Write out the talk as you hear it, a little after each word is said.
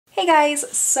Hey guys,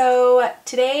 so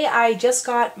today I just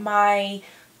got my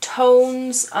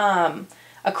Tones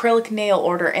acrylic nail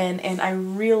order in, and I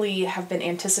really have been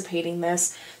anticipating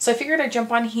this. So I figured I'd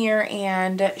jump on here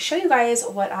and show you guys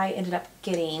what I ended up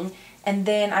getting. And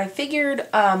then I figured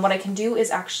what I can do is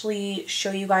actually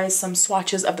show you guys some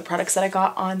swatches of the products that I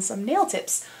got on some nail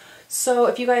tips. So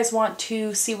if you guys want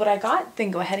to see what I got,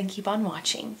 then go ahead and keep on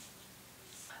watching.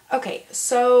 Okay,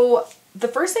 so the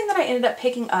first thing that I ended up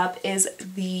picking up is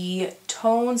the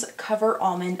Tones Cover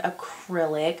Almond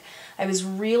Acrylic. I was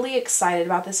really excited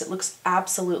about this. It looks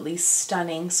absolutely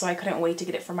stunning, so I couldn't wait to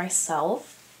get it for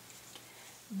myself.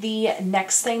 The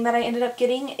next thing that I ended up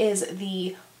getting is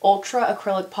the Ultra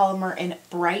Acrylic Polymer in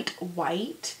Bright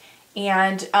White.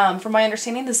 And from my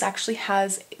understanding, this actually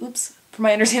has,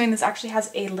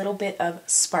 a little bit of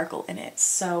sparkle in it.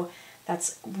 So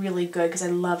that's really good because I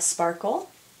love sparkle.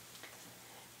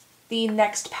 The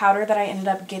next powder that I ended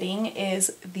up getting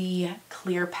is the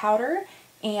clear powder,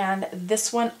 and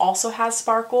this one also has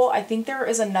sparkle. I think there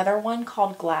is another one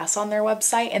called Glass on their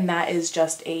website, and that is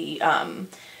just a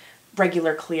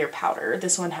regular clear powder.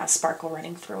 This one has sparkle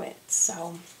running through it,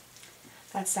 so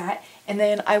that's that. And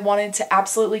then I wanted to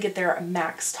absolutely get their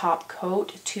max top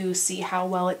coat to see how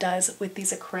well it does with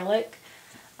these acrylic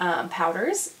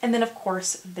powders, and then of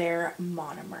course their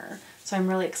monomer. So I'm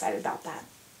really excited about that.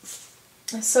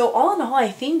 So all in all, I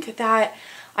think that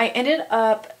I ended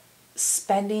up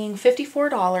spending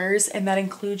 $54, and that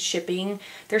includes shipping.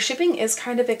 Their shipping is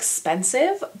kind of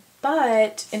expensive,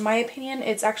 but in my opinion,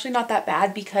 it's actually not that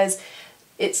bad because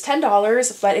it's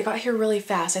 $10, but it got here really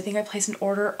fast. I think I placed an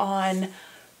order on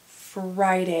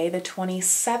Friday, the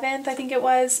 27th, I think it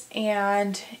was,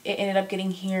 and it ended up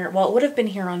getting here, well, it would have been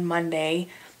here on Monday,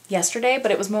 yesterday, but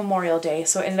it was Memorial Day,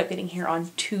 so it ended up getting here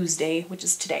on Tuesday, which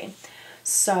is today.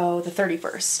 So the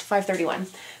 31st, 5/31.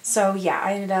 So yeah,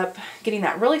 I ended up getting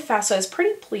that really fast, so I was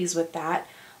pretty pleased with that.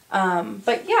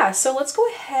 But yeah, so let's go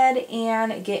ahead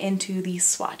and get into these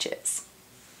swatches.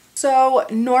 So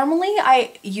normally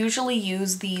I usually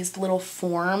use these little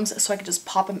forms so I can just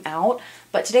pop them out,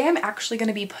 but today I'm actually going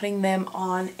to be putting them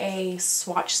on a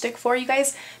swatch stick for you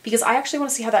guys because I actually want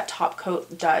to see how that top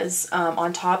coat does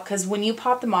on top, because when you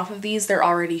pop them off of these, they're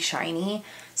already shiny,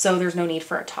 so there's no need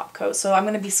for a top coat. So I'm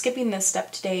going to be skipping this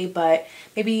step today, but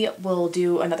maybe we'll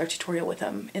do another tutorial with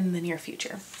them in the near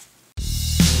future.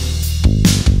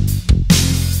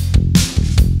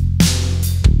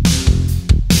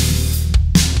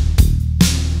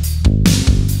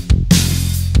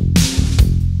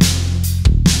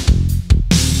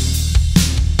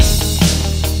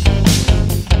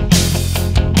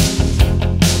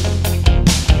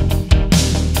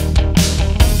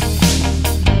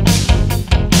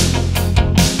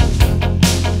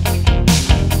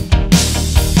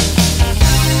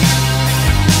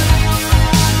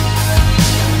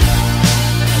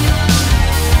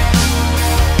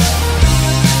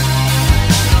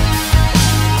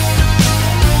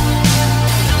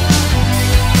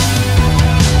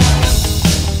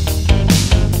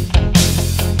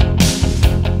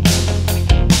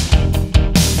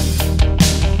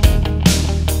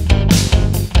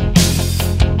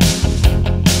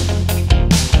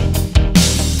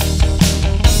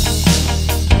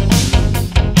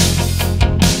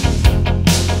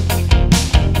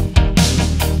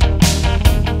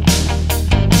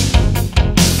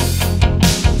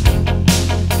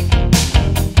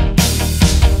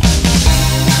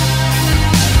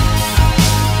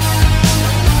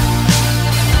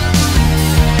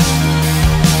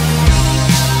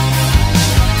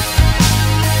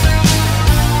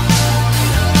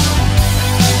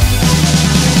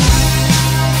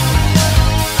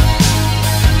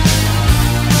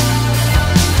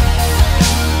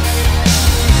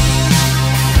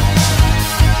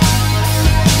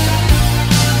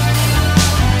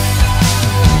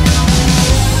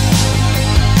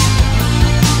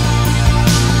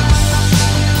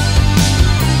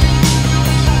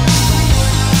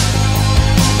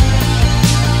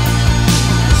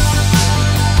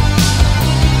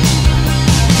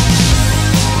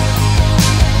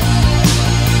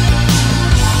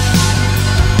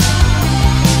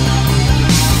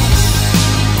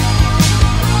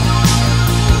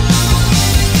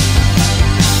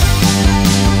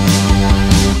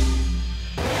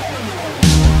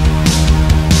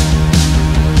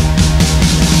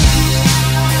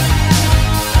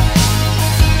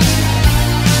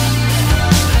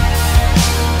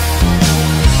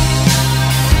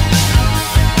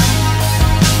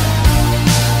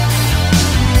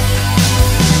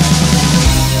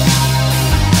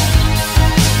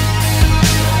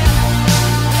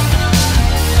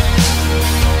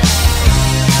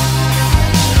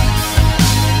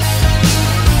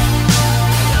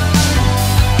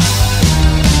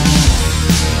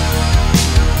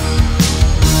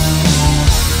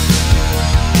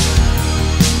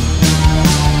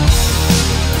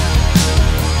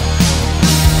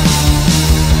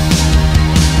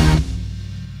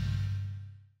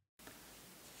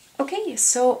 Okay,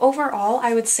 so overall,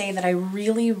 I would say that I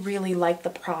really, really like the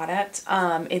product.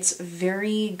 It's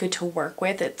very good to work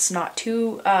with. It's not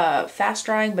too fast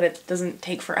drying, but it doesn't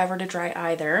take forever to dry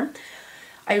either.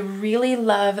 I really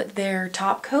love their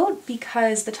top coat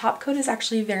because the top coat is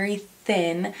actually very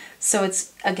thin, so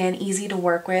it's, again, easy to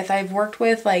work with. I've worked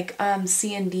with like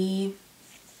C&D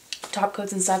top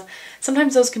coats and stuff.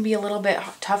 Sometimes those can be a little bit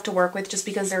tough to work with just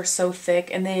because they're so thick,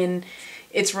 and then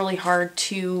it's really hard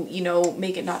to, you know,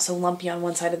 make it not so lumpy on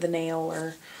one side of the nail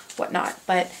or whatnot.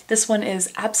 But this one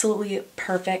is absolutely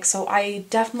perfect, so I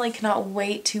definitely cannot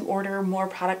wait to order more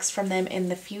products from them in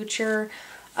the future.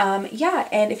 Yeah,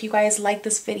 and if you guys like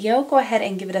this video, go ahead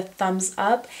and give it a thumbs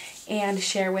up and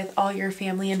share with all your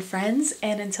family and friends.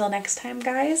 And until next time,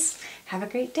 guys, have a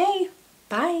great day.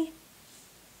 Bye.